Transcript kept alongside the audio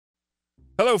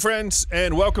Hello, friends,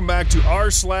 and welcome back to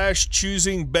R Slash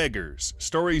ChoosingBeggars,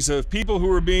 stories of people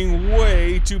who are being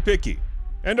way too picky.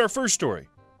 And our first story.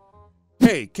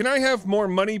 Hey, can I have more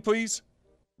money, please?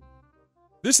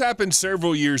 This happened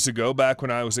several years ago, back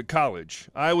when I was at college.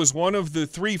 I was one of the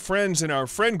 3 friends in our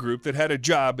friend group that had a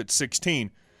job at 16.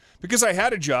 Because I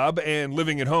had a job and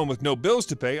living at home with no bills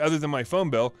to pay other than my phone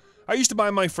bill, I used to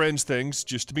buy my friends things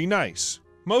just to be nice.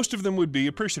 Most of them would be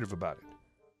appreciative about it.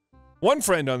 One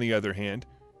friend, on the other hand,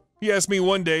 he asked me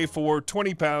one day for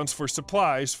 20 pounds for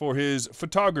supplies for his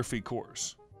photography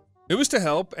course. It was to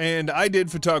help, and I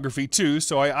did photography too,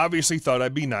 so I obviously thought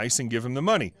I'd be nice and give him the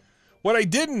money. What I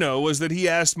didn't know was that he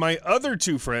asked my other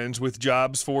 2 friends with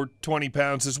jobs for 20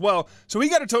 pounds as well, so he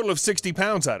got a total of 60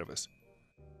 pounds out of us.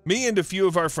 Me and a few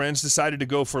of our friends decided to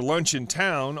go for lunch in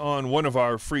town on one of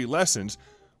our free lessons.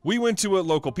 We went to a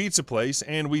local pizza place,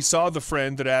 and we saw the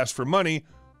friend that asked for money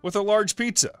with a large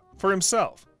pizza for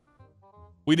himself.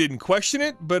 We didn't question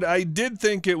it, but I did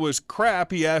think it was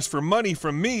crap he asked for money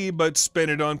from me but spent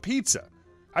it on pizza.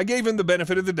 I gave him the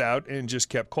benefit of the doubt and just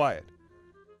kept quiet.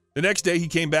 The next day he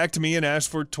came back to me and asked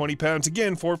for 20 pounds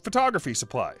again for photography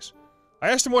supplies.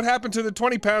 I asked him what happened to the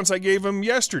 20 pounds I gave him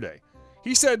yesterday.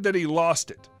 He said that he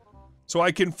lost it. So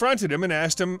I confronted him and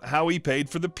asked him how he paid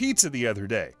for the pizza the other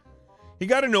day. He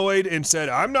got annoyed and said,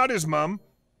 "I'm not his mom."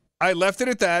 I left it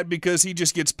at that because he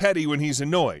just gets petty when he's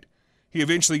annoyed. He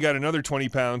eventually got another 20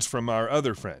 pounds from our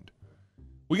other friend.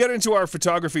 We got into our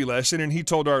photography lesson and he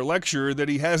told our lecturer that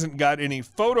he hasn't got any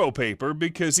photo paper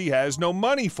because he has no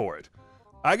money for it.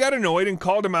 I got annoyed and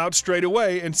called him out straight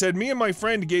away and said me and my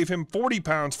friend gave him 40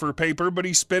 pounds for paper, but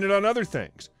he spent it on other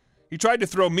things. He tried to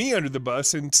throw me under the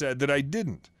bus and said that I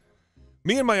didn't.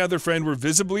 Me and my other friend were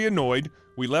visibly annoyed.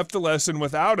 We left the lesson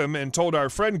without him and told our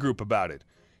friend group about it.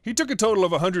 He took a total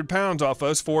of 100 pounds off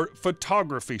us for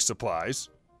photography supplies.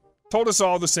 Told us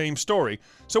all the same story,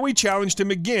 so we challenged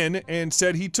him again and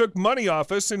said he took money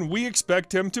off us and we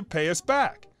expect him to pay us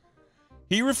back.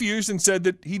 He refused and said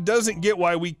that he doesn't get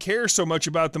why we care so much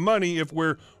about the money if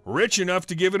we're rich enough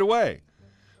to give it away.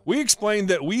 We explained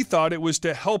that we thought it was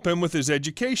to help him with his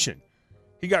education.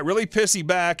 He got really pissy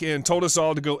back and told us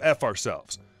all to go F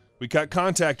ourselves. We cut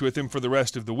contact with him for the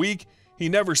rest of the week. He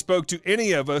never spoke to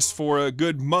any of us for a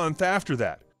good month after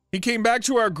that. He came back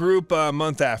to our group a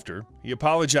month after. He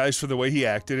apologized for the way he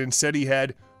acted and said he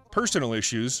had personal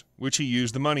issues, which he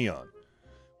used the money on.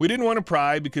 We didn't want to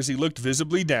pry because he looked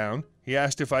visibly down. He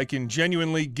asked if I can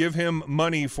genuinely give him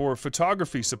money for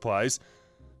photography supplies,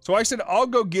 so I said I'll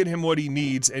go get him what he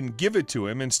needs and give it to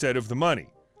him instead of the money.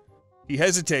 He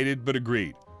hesitated but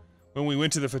agreed. When we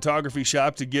went to the photography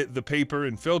shop to get the paper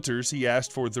and filters, he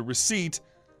asked for the receipt.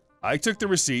 I took the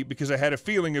receipt because I had a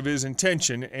feeling of his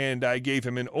intention, and I gave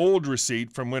him an old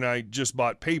receipt from when I just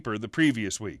bought paper the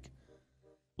previous week.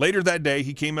 Later that day,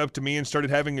 he came up to me and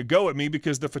started having a go at me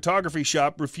because the photography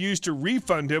shop refused to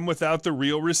refund him without the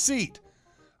real receipt.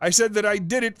 I said that I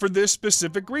did it for this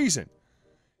specific reason.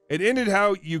 It ended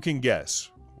how you can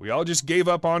guess. We all just gave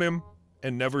up on him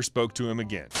and never spoke to him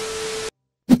again.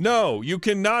 No, you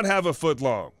cannot have a foot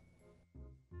long.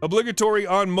 Obligatory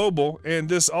on mobile, and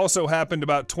this also happened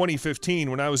about 2015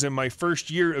 when I was in my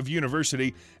first year of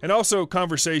university, and also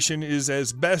conversation is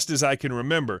as best as I can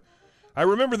remember. I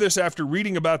remember this after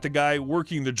reading about the guy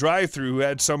working the drive-thru who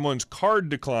had someone's card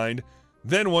declined,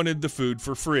 then wanted the food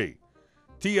for free.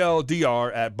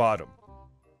 TLDR at bottom.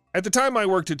 At the time I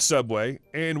worked at Subway,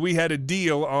 and we had a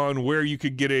deal on where you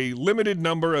could get a limited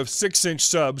number of 6-inch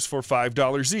subs for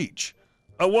 $5 each.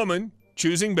 A woman,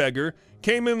 choosing beggar,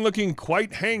 came in looking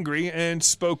quite hangry and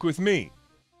spoke with me.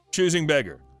 Choosing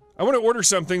beggar. I want to order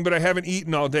something, but I haven't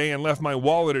eaten all day and left my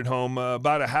wallet at home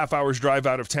about a half-hour's drive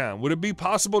out of town. Would it be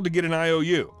possible to get an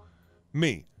IOU?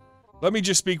 Me. Let me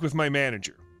just speak with my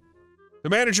manager. The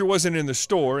manager wasn't in the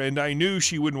store, and I knew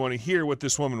she wouldn't want to hear what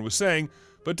this woman was saying,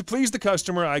 but to please the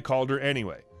customer, I called her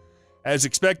anyway. As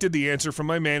expected, the answer from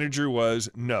my manager was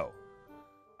no.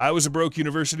 I was a broke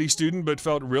university student, but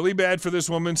felt really bad for this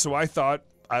woman, so I thought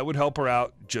I would help her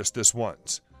out just this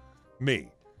once.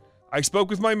 Me. I spoke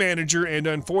with my manager, and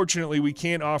unfortunately we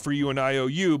can't offer you an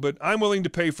IOU, but I'm willing to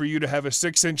pay for you to have a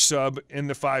 6-inch sub in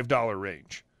the $5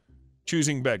 range.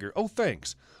 Choosing beggar. Oh,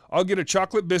 thanks. I'll get a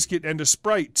chocolate biscuit and a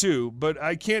Sprite too, but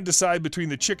I can't decide between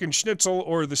the chicken schnitzel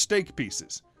or the steak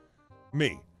pieces.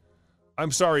 Me.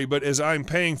 I'm sorry, but as I'm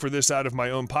paying for this out of my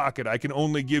own pocket, I can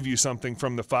only give you something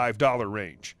from the $5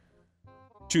 range.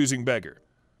 Choosing beggar.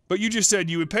 But you just said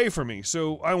you would pay for me,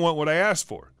 so I want what I asked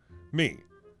for. Me.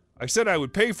 I said I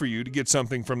would pay for you to get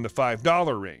something from the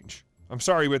 $5 range. I'm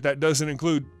sorry, but that doesn't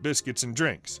include biscuits and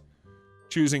drinks.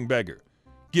 Choosing beggar.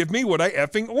 Give me what I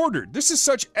effing ordered. This is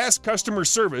such S customer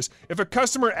service. If a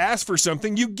customer asks for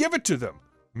something, you give it to them.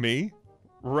 Me?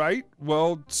 Right?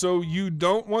 Well, so you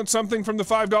don't want something from the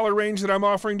 $5 range that I'm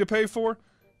offering to pay for?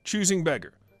 Choosing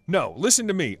beggar. No, listen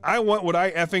to me. I want what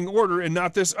I effing order and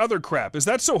not this other crap. Is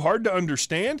that so hard to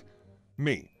understand?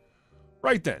 Me.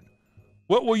 Right then.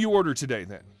 What will you order today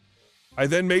then? I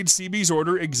then made CB's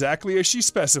order exactly as she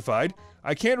specified.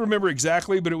 I can't remember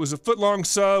exactly, but it was a foot-long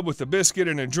sub with a biscuit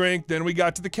and a drink. Then we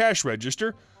got to the cash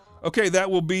register. Okay, that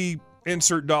will be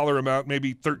insert dollar amount,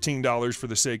 maybe $13 for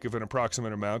the sake of an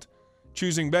approximate amount.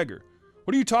 Choosing beggar.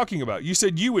 What are you talking about? You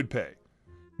said you would pay.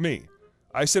 Me.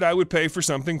 I said I would pay for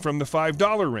something from the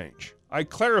 $5 range. I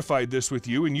clarified this with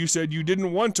you and you said you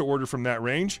didn't want to order from that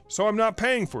range, so I'm not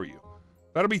paying for you.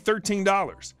 That'll be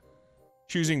 $13.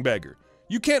 Choosing beggar.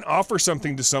 You can't offer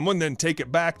something to someone, then take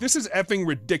it back. This is effing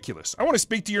ridiculous. I want to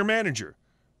speak to your manager.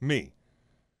 Me.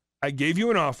 I gave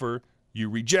you an offer. You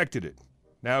rejected it.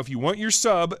 Now, if you want your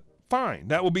sub, fine.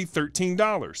 That will be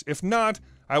 $13. If not,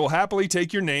 I will happily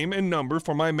take your name and number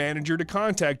for my manager to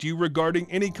contact you regarding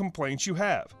any complaints you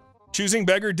have. Choosing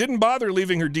beggar didn't bother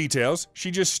leaving her details.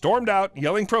 She just stormed out,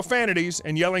 yelling profanities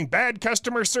and yelling bad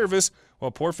customer service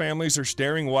while poor families are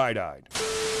staring wide-eyed.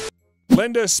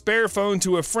 Lend a spare phone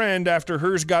to a friend after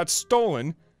hers got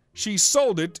stolen. She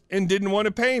sold it and didn't want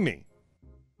to pay me.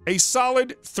 A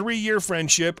solid 3-year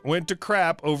friendship went to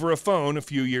crap over a phone a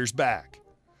few years back.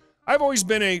 I've always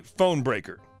been a phone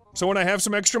breaker, so when I have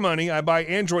some extra money, I buy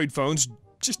Android phones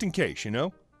just in case, you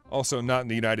know? Also not in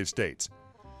the United States.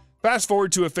 Fast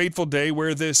forward to a fateful day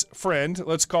where this friend,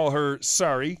 let's call her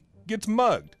Sorry, gets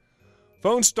mugged.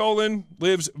 Phone stolen,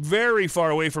 lives very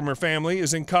far away from her family,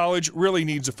 is in college, really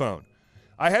needs a phone.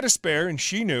 I had a spare and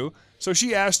she knew, so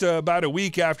she asked about a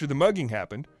week after the mugging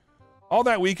happened. All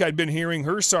that week I'd been hearing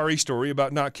her sorry story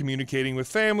about not communicating with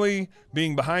family,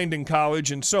 being behind in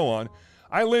college, and so on.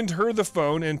 I lend her the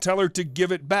phone and tell her to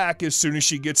give it back as soon as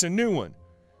she gets a new one.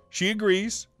 She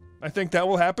agrees. I think that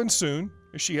will happen soon,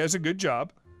 as she has a good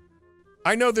job.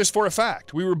 I know this for a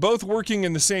fact. We were both working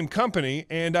in the same company,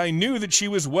 and I knew that she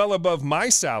was well above my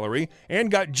salary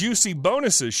and got juicy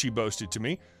bonuses she boasted to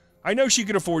me. I know she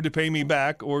could afford to pay me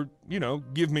back or,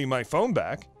 give me my phone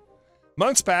back.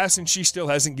 Months pass and she still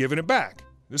hasn't given it back.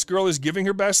 This girl is giving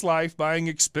her best life, buying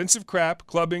expensive crap,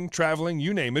 clubbing, traveling,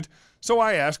 you name it, so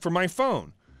I ask for my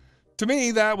phone. To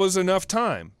me, that was enough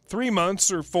time. 3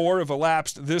 months or 4 have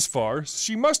elapsed this far.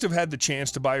 She must have had the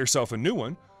chance to buy herself a new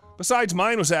one. Besides,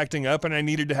 mine was acting up and I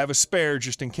needed to have a spare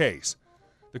just in case.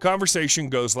 The conversation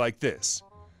goes like this.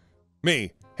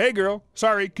 Me. Hey girl,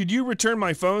 sorry, could you return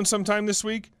my phone sometime this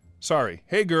week? Sorry.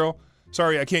 Hey girl,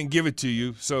 sorry I can't give it to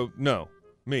you, so no.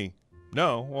 Me.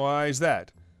 No, why is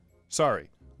that? Sorry,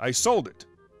 I sold it.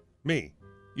 Me.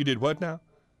 You did what now?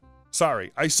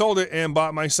 Sorry, I sold it and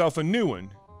bought myself a new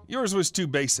one. Yours was too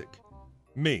basic.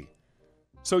 Me.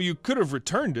 So you could have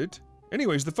returned it.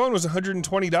 Anyways, the phone was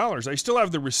 $120. I still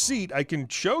have the receipt I can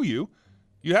show you.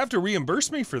 You have to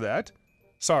reimburse me for that.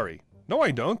 Sorry. No,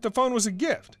 I don't. The phone was a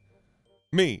gift.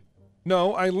 Me.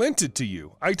 No, I lent it to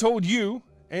you. I told you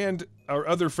and our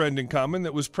other friend in common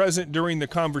that was present during the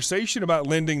conversation about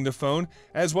lending the phone,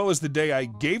 as well as the day I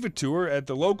gave it to her at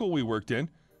the local we worked in.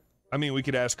 I mean, we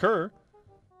could ask her.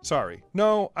 Sorry.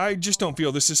 No, I just don't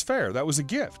feel this is fair. That was a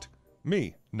gift.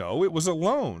 Me. No, it was a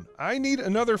loan. I need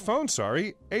another phone,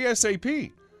 sorry.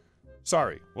 ASAP.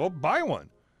 Sorry. Well, buy one.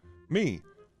 Me.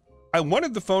 I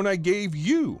wanted the phone I gave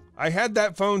you. I had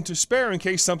that phone to spare in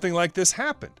case something like this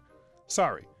happened.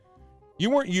 Sorry. You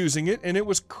weren't using it and it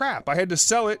was crap. I had to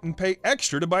sell it and pay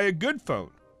extra to buy a good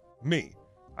phone. Me.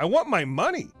 I want my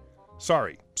money.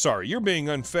 Sorry. You're being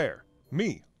unfair.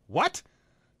 Me. What?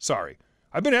 Sorry.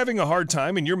 I've been having a hard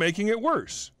time and you're making it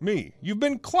worse. Me. You've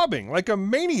been clubbing like a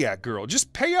maniac girl.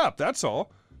 Just pay up, that's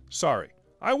all. Sorry.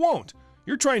 I won't.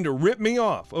 You're trying to rip me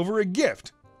off over a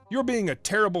gift. You're being a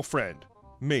terrible friend.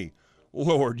 Me.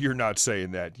 Lord, you're not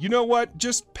saying that. You know what?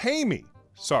 Just pay me.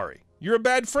 Sorry. You're a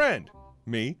bad friend.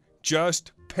 Me.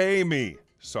 Just pay me.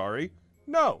 Sorry.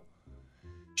 No.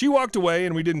 She walked away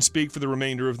and we didn't speak for the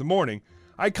remainder of the morning.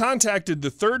 I contacted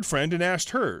the third friend and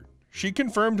asked her. She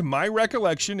confirmed my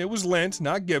recollection, it was lent,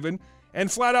 not given, and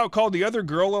flat out called the other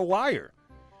girl a liar.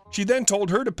 She then told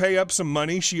her to pay up some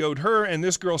money she owed her, and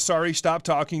this girl, sorry, stopped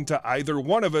talking to either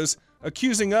one of us,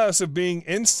 accusing us of being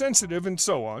insensitive and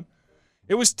so on.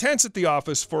 It was tense at the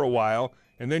office for a while,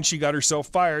 and then she got herself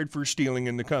fired for stealing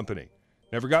in the company.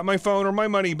 Never got my phone or my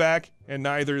money back, and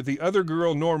neither the other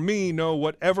girl nor me know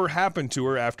whatever happened to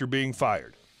her after being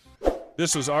fired.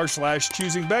 This was R Slash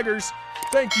ChoosingBeggars.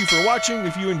 Thank you for watching.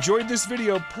 If you enjoyed this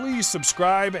video, please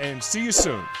subscribe and see you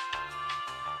soon.